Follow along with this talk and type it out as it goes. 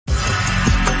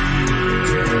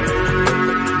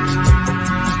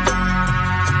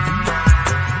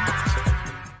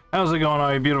How's it going,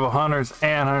 all you beautiful hunters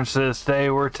and huntresses? Today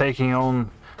we're taking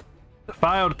on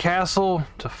Defiled Castle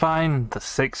to find the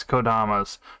 6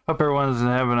 Kodamas. Hope everyone's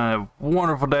having a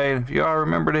wonderful day. If you all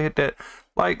remember to hit that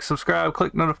like, subscribe,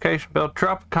 click notification bell,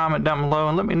 drop a comment down below,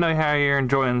 and let me know how you're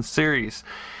enjoying the series.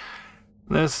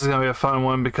 This is going to be a fun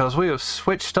one because we have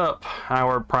switched up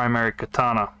our primary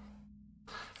katana.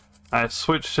 I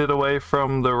switched it away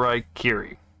from the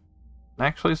Raikiri.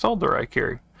 Actually sold the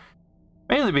Raikiri.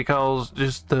 Mainly because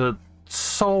just the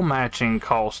soul matching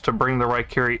cost to bring the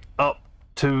Raikiri up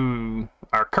to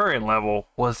our current level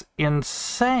was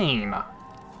insane.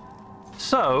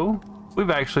 So we've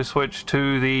actually switched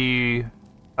to the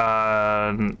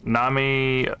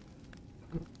Nami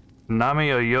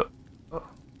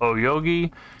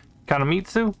Oyogi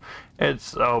Kanamitsu.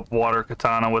 It's a water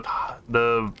katana with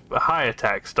the high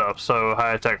attack stuff. So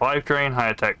high attack life drain, high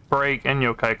attack break, and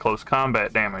yōkai close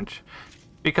combat damage.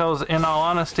 Because in all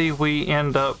honesty, we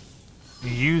end up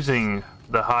using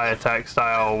the high attack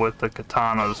style with the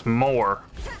katanas more.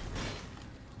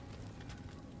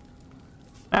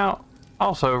 Now,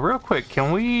 also, real quick,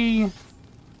 can we...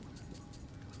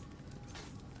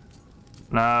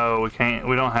 No, we can't.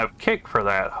 We don't have kick for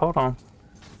that. Hold on.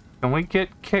 Can we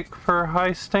get kick for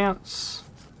high stance?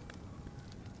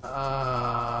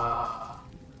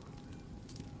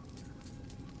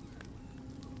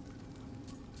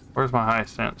 Where's my high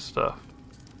stance stuff?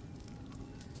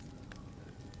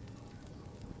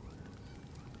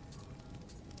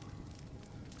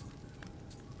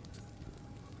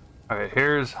 Okay,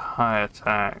 here's high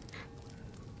attack.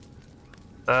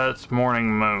 That's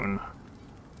morning moon.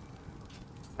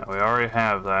 Yeah, we already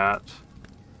have that.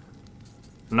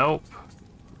 Nope.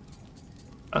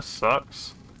 That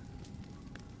sucks.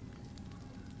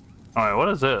 Alright, what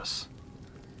is this?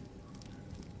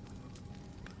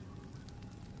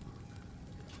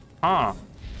 Huh.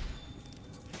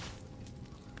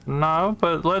 No,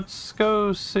 but let's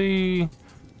go see...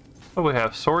 What do we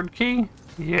have? Sword key?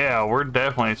 Yeah, we're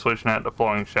definitely switching that to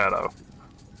flowing shadow.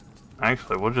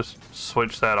 Actually, we'll just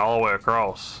switch that all the way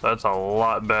across. That's a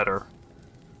lot better.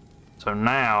 So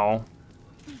now,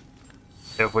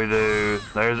 if we do...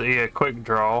 There's a quick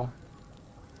draw.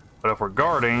 But if we're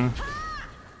guarding...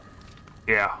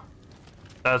 Yeah.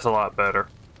 That's a lot better.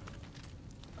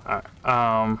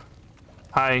 Alright,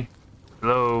 hi.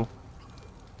 Hello.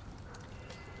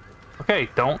 Okay,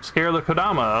 don't scare the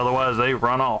Kodama, otherwise they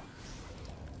run off.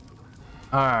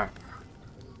 Alright.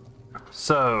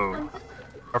 So,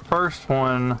 our first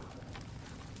one,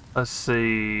 let's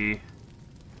see.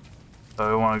 So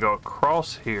we want to go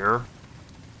across here.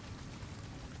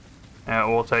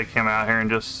 And we'll take him out here in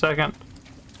just a second.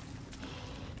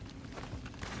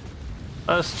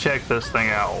 Let's check this thing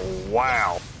out.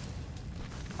 Wow.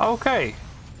 Okay.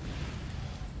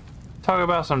 Talk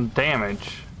about some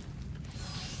damage.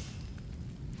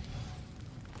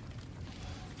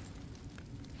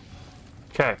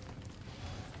 Okay.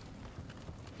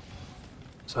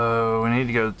 So we need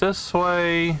to go this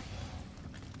way.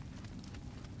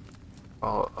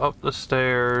 Follow up the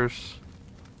stairs.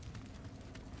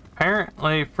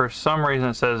 Apparently, for some reason,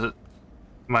 it says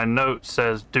my note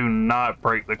says do not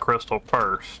break the crystal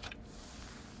first.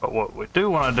 But what we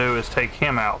do want to do is take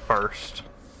him out first.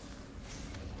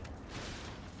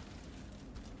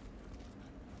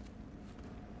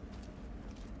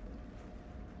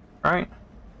 Right?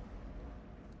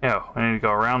 Yeah, we need to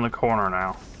go around the corner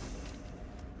now.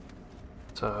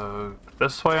 So,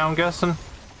 this way I'm guessing?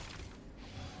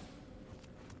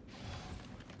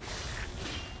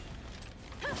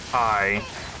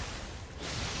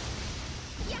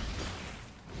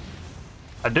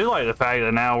 I do like the fact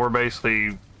that now we're basically,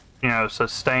 you know,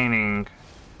 sustaining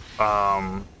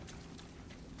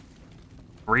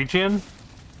regen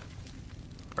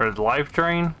or life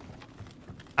drain.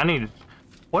 I need...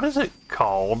 What is it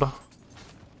called?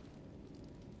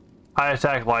 High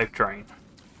attack life drain.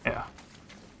 Yeah.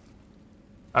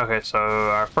 Okay, so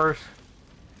our first...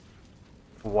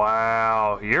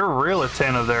 Wow, you're real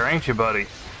attentive there, ain't you, buddy?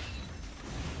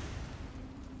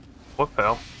 What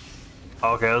fell?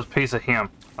 Okay, that was a piece of him.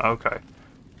 Okay.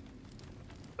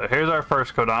 So here's our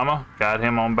first Kodama. Got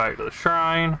him on back to the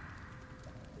shrine.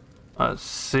 Let's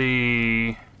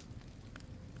see...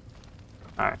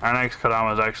 Alright, our next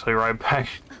Kodama is actually right back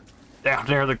down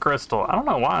near the crystal. I don't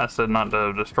know why I said not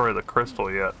to destroy the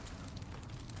crystal yet.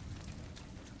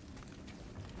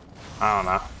 I don't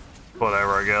know.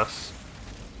 Whatever, I guess.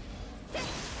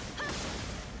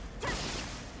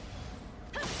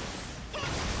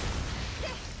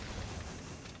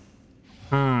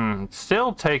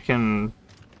 Still taking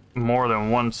more than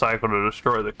one cycle to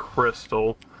destroy the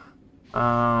crystal.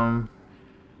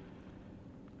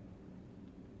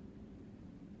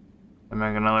 And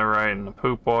make another right in the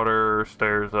poop water,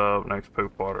 stairs up, next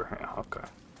poop water. Yeah, okay.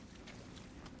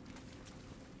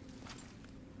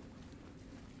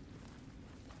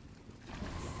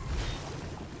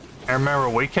 And remember,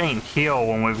 we can't heal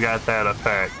when we've got that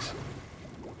effect.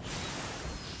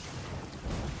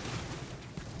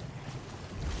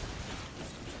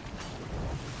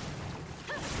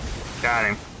 Got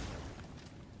him.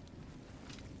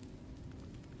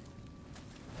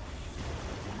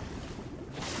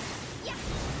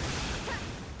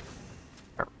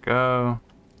 There we go.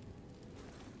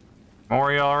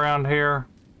 More y'all around here?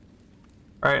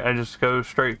 Right, I just go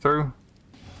straight through.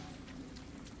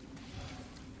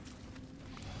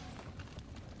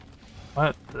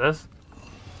 What? This?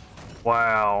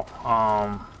 Wow.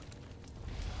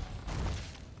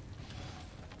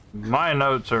 My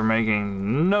notes are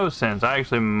making no sense. I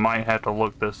actually might have to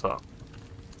look this up.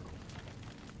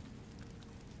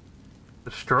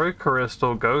 Destroy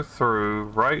crystal, go through,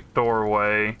 right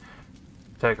doorway,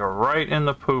 take a right in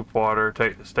the poop water,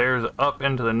 take the stairs up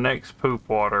into the next poop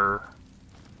water.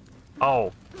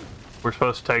 Oh, we're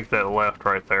supposed to take that left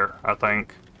right there, I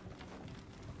think.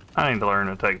 I need to learn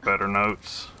to take better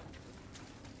notes.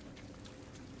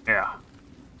 Yeah.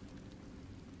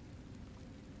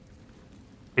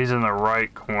 He's in the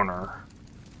right corner.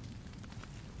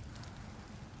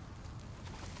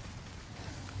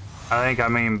 I think I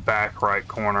mean back right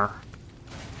corner.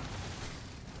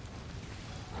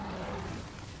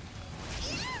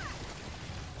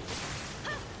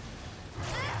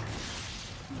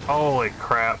 Holy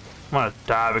crap. I'm gonna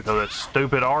die because of that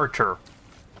stupid archer.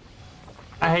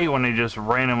 I hate when they just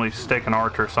randomly stick an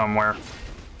archer somewhere.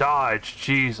 Dodge,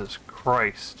 Jesus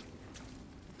Christ.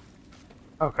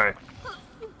 Okay.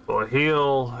 So a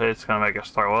heal, it's gonna make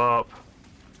us throw up.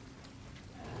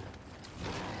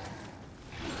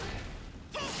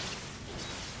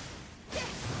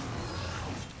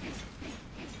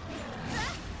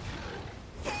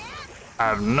 I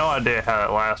have no idea how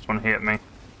that last one hit me.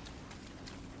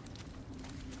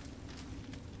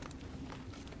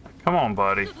 Come on,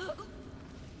 buddy.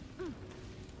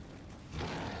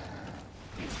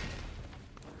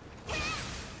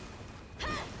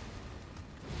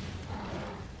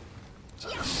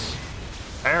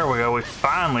 There we go, we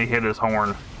finally hit his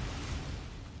horn.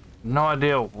 No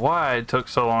idea why it took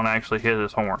so long to actually hit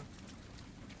his horn.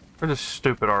 Where's this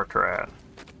stupid archer at?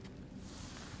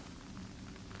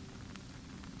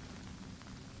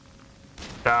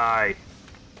 Die.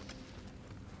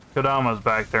 Kodama's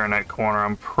back there in that corner,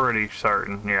 I'm pretty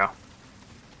certain, yeah.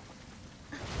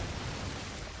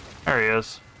 There he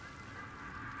is.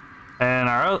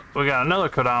 And we got another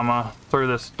Kodama through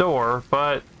this door,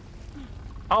 but...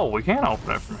 Oh, we can't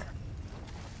open it from here.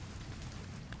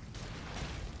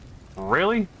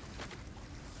 Really?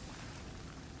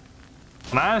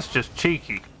 Nah, that's just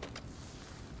cheeky.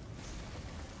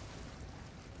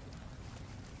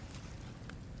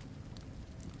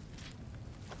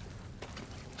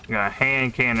 Gonna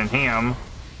hand cannon him.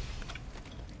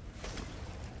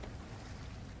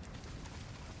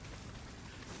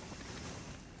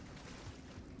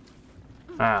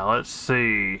 Now, let's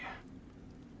see.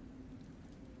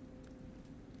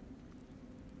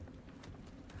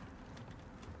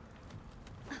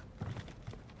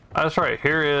 That's right,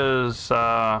 here is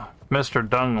Mr.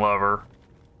 Dung Lover.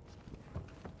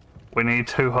 We need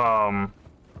to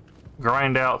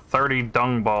grind out 30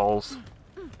 dung balls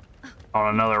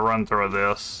on another run through of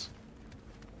this.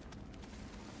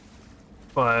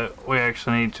 But we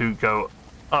actually need to go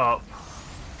up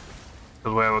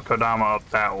because we have a Kodama up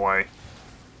that way.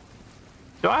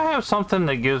 Do I have something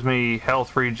that gives me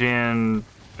health regen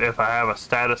if I have a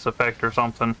status effect or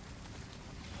something?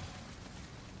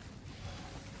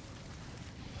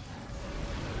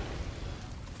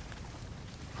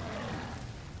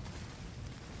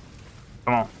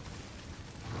 Come on.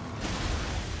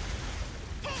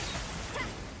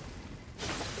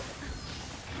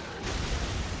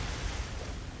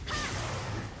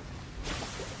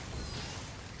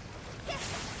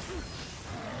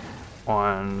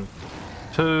 One,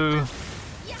 two.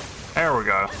 There we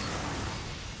go.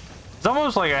 It's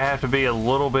almost like I have to be a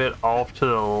little bit off to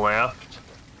the left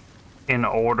in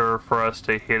order for us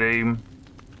to hit him,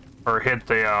 or hit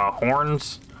the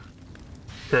horns.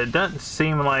 It doesn't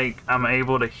seem like I'm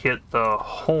able to hit the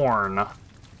horn.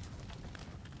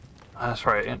 That's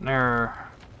right, in there.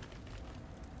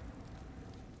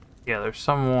 Yeah, there's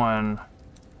someone.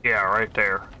 Yeah, right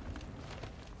there.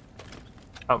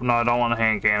 Oh, no, I don't want a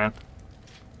hand cannon.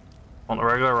 I want the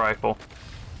regular rifle.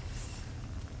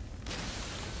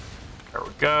 There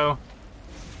we go.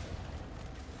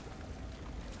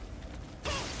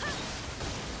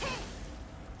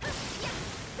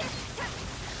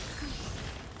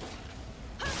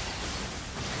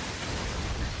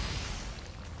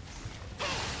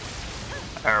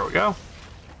 There we go.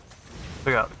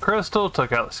 Took out the crystal,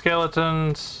 took out the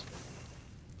skeletons.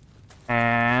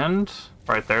 And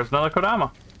right there's another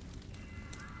Kodama.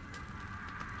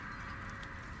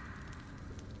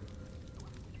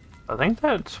 I think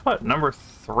that's, what, number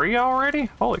 3 already?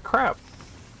 Holy crap.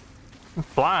 I'm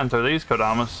flying through these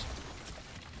Kodamas.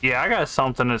 Yeah, I got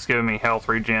something that's giving me health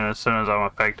regen as soon as I'm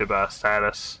affected by a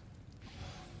status.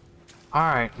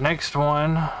 Alright, next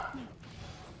one.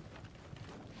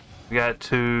 We got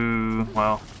to,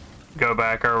 well, go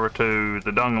back over to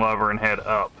the dung lover and head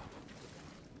up.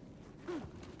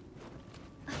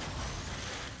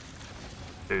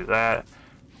 Do that.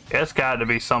 Yeah, it's got to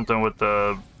be something with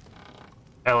the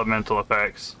elemental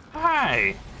effects.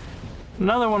 Hi!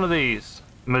 Another one of these.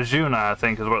 Majuna, I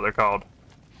think is what they're called.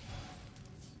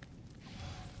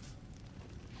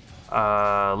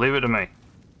 Leave it to me.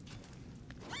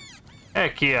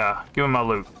 Heck yeah, give me my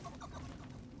loot.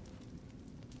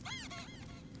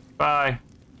 Bye.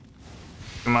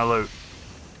 Give me my loot.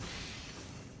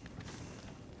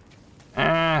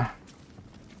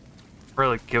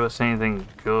 Really give us anything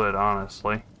good,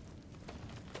 honestly.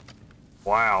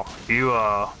 Wow, you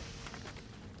are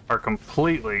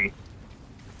completely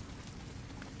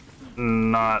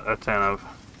not attentive.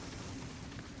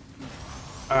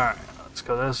 Alright, let's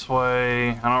go this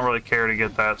way. I don't really care to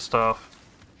get that stuff.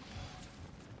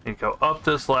 You go up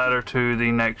this ladder to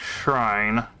the next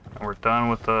shrine, and we're done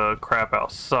with the crap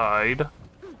outside.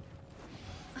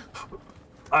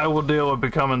 I will deal with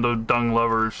becoming the dung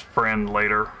lover's friend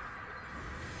later.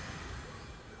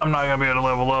 I'm not gonna be able to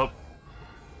level up.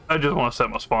 I just want to set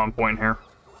my spawn point here.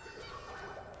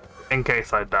 In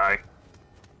case I die.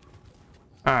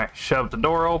 Alright, shove the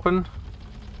door open.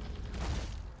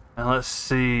 And let's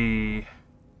see.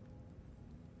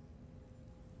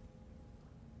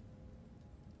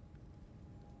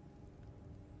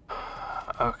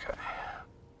 Okay.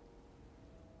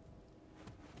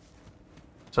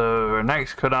 So our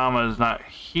next Kodama is not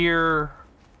here.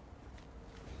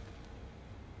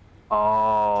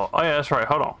 Oh yeah, that's right.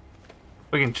 Hold on.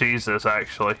 We can cheese this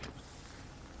actually.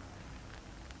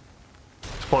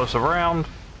 Explosive round.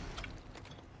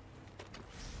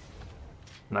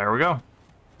 There we go.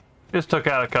 Just took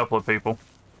out a couple of people.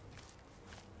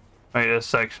 Made this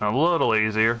section a little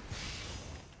easier.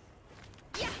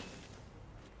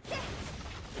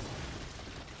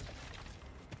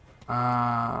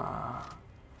 I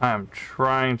am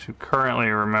trying to currently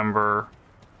remember.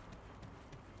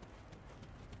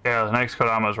 Yeah, the next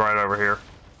Kodama is right over here.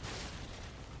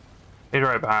 He's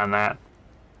right behind that.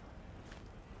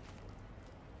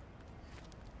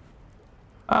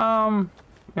 You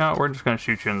know, we're just gonna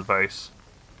shoot you in the face.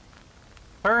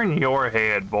 Turn your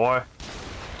head, boy.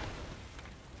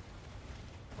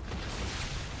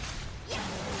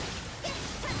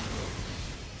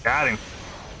 Got him.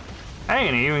 Hey,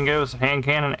 and he even gave us a hand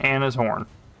cannon and his horn.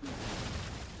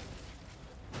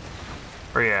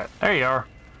 Where you at? There you are.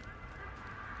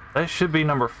 That should be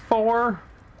number 4.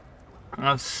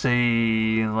 Let's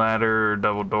see. Ladder,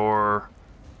 double door.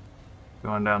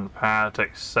 Going down the path,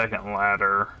 take second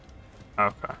ladder.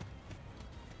 Okay.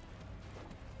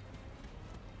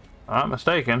 I'm not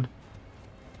mistaken.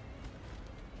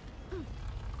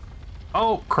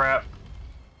 Oh, crap.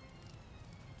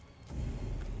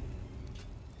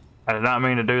 I did not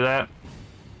mean to do that.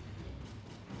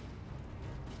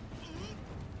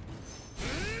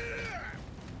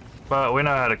 But we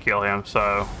know how to kill him,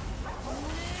 so...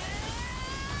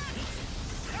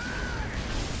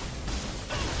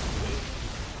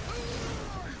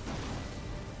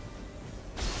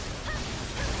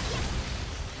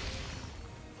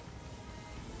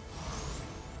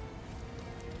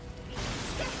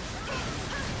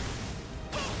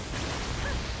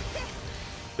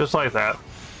 Just like that.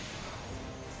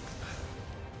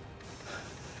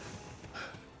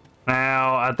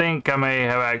 Now, I think I may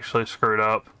have actually screwed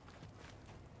up.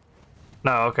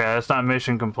 No, okay, that's not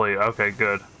mission complete. Okay,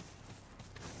 good.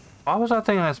 Why was I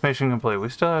thinking that's mission complete? We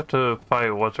still have to fight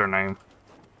what's her name.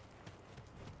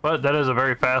 But that is a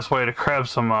very fast way to grab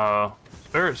some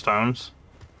spirit stones.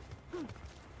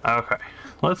 Okay.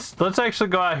 Let's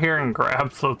actually go out here and grab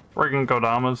the freaking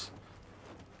Kodamas.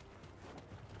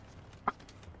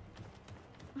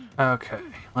 Okay,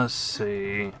 let's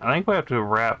see. I think we have to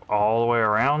wrap all the way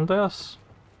around this.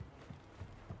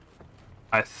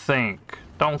 I think.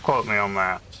 Don't quote me on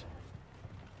that.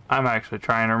 I'm actually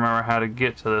trying to remember how to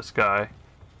get to this guy.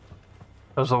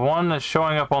 There's the one that's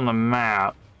showing up on the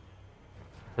map.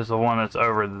 Is the one that's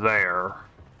over there.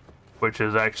 Which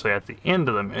is actually at the end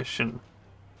of the mission.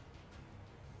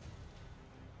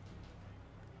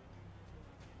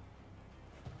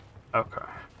 Okay.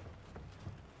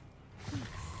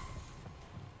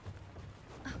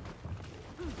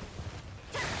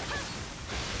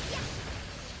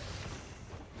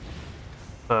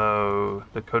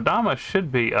 the Kodama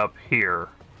should be up here.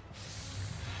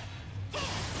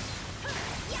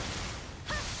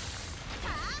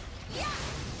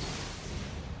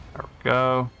 There we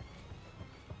go.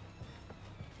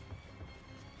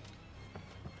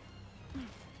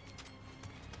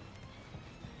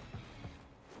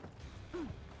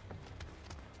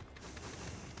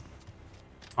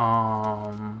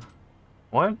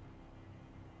 What?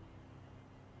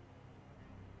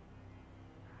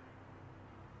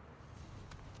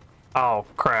 Oh,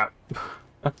 crap.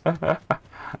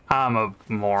 I'm a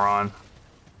moron.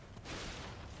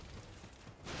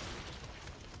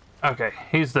 Okay,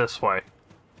 he's this way.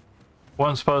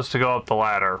 One's supposed to go up the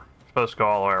ladder. Supposed to go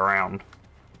all the way around.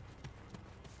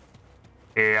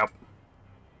 Yep.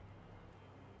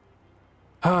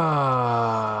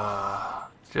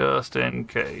 Just in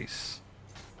case.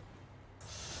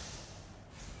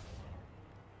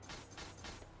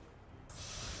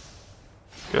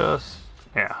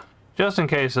 Yeah. Just in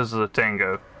case this is a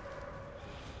tango.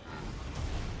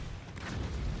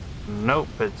 Nope,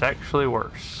 it's actually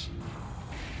worse.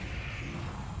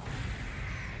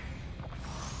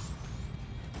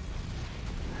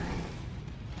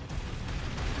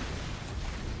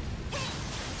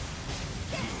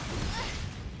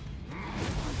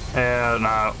 Yeah,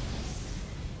 no.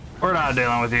 We're not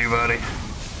dealing with you, buddy.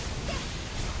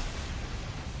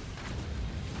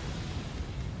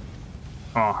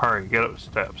 Come on, hurry, get up the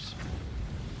steps.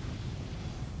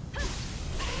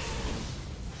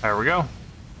 There we go.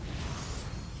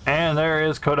 And there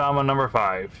is Kodama number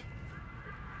 5.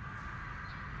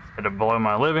 Had to blow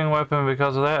my living weapon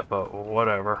because of that, but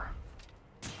whatever.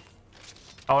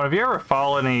 Oh, and if you ever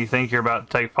fallen and you think you're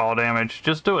about to take fall damage,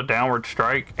 just do a downward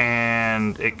strike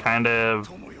and it kind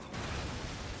of...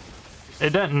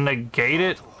 It doesn't negate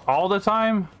it all the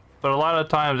time, but a lot of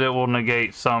times it will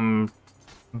negate some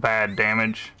bad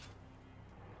damage.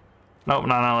 Nope,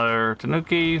 not another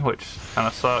Tanuki, which kind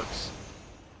of sucks.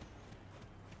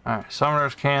 Alright,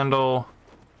 Summoner's Candle.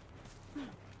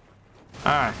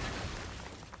 Alright.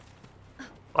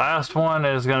 Last one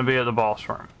is going to be at the boss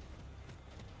room.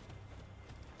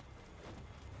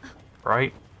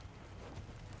 Right?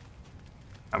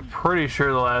 I'm pretty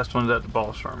sure the last one's at the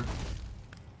boss room.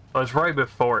 Well, it's right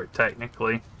before it,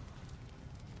 technically.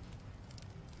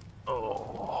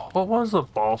 Oh, what was the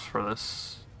boss for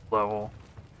this level?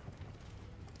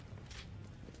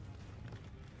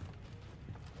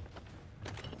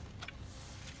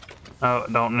 Oh,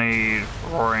 don't need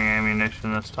roaring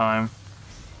ammunition this time.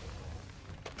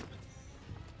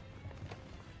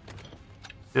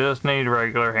 Just need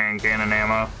regular hand cannon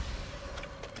ammo.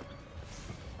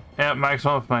 Yep,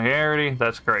 maximum familiarity.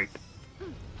 That's great.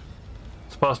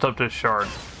 Let's bust up this shard.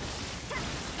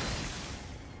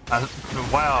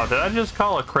 Wow, did I just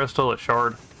call a crystal a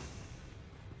shard?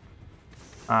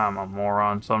 I'm a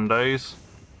moron some days.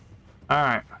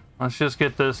 Alright, let's just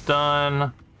get this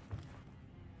done.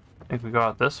 I think we go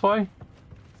out this way?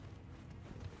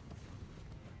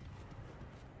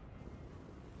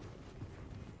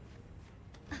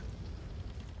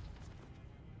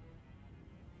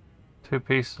 Two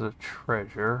pieces of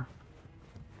treasure.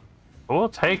 We'll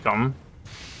take them.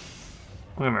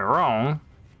 Don't get me wrong.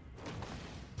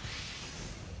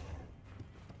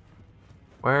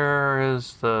 Where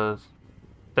is the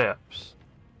steps?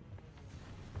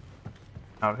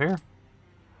 Out here?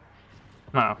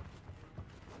 No.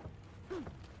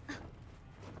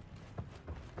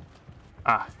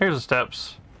 Ah, here's the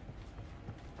steps.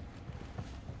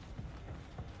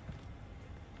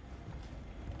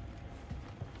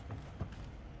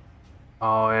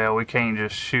 Oh yeah, we can't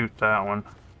just shoot that one.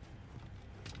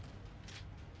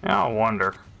 Yeah, I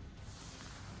wonder.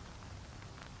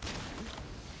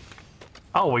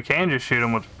 Oh, we can just shoot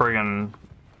him with a friggin'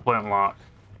 flintlock.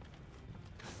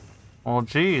 Well,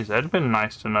 geez, that'd been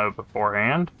nice to know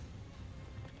beforehand.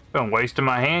 Been wasting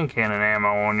my hand cannon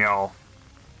ammo on y'all.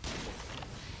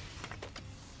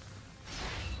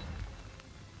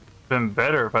 Been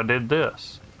better if I did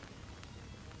this.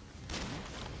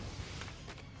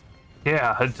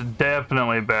 Yeah, it's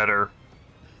definitely better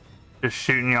just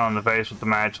shooting you on the face with the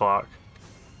matchlock.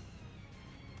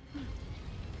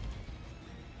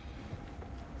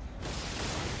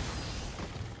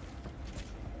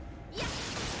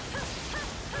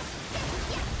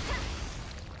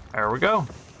 There we go.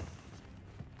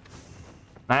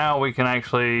 Now we can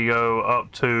actually go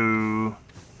up to...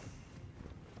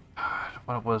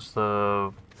 What was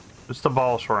the... It's the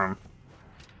boss room.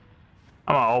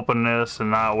 I'm gonna open this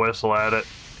and not whistle at it.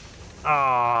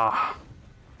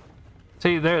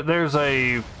 See, there's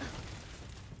a... I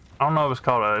don't know if it's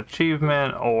called an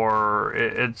achievement or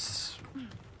it's...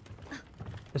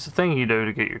 It's the thing you do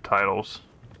to get your titles.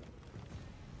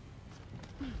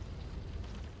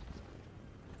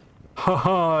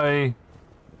 Hi!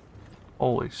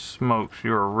 Holy smokes,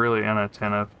 you are really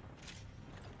inattentive.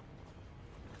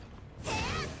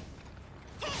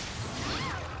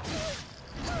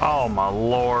 Oh my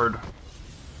lord.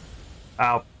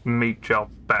 I'll meet y'all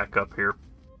back up here.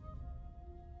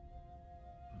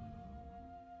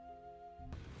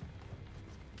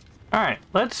 Alright,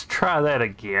 let's try that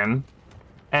again.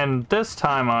 And this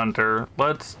time, Hunter,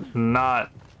 let's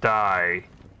not die.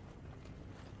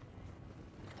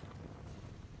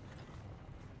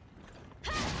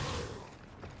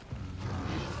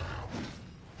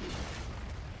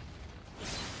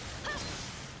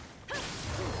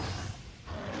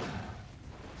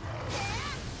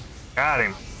 Got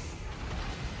him.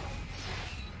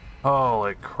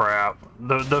 Holy crap.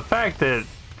 The fact that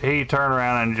he turned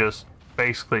around and just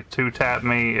basically two-tapped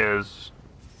me is...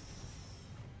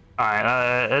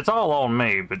 Alright, it's all on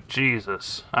me, but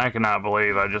Jesus. I cannot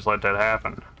believe I just let that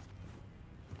happen.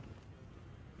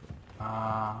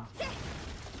 Oh,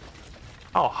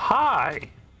 hi!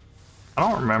 I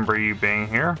don't remember you being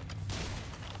here.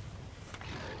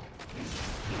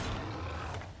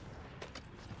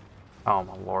 Oh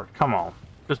my lord, come on.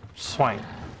 Just swing.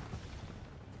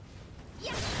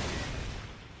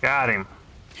 Got him.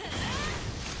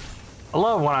 I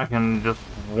love when I can just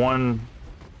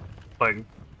like,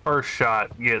 first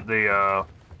shot get the,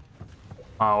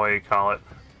 what do you call it?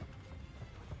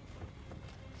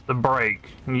 The break.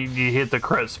 You hit the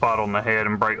correct spot on the head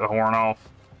and break the horn off.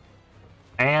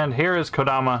 And here is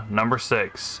Kodama number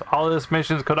 6. All of this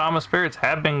mission's Kodama spirits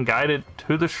have been guided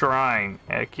to the shrine.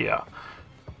 Heck yeah.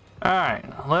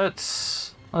 Alright,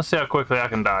 let's see how quickly I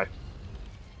can die.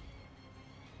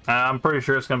 I'm pretty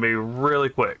sure it's going to be really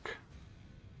quick.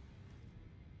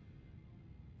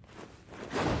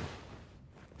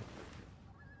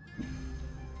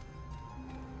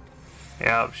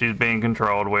 Yep, she's being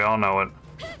controlled. We all know it.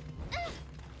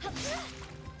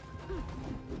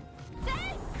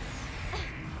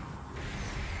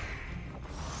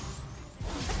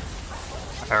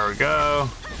 There we go.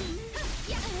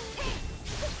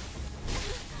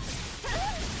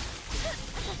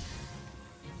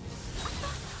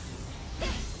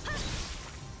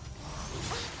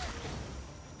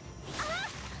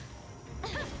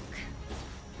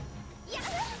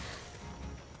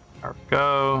 There we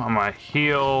go. I'm gonna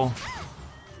heal.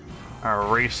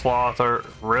 Re-slaughter.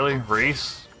 Really?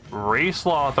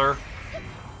 Re-slaughter.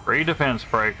 Re-defense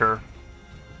breaker.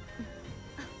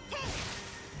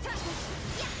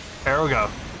 There we go.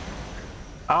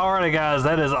 Alrighty guys,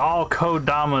 that is all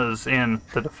Kodamas in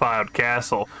the Defiled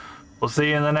Castle. We'll see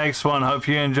you in the next one. Hope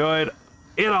you enjoyed.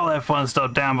 Hit all that fun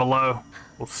stuff down below.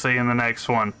 We'll see you in the next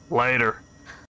one. Later.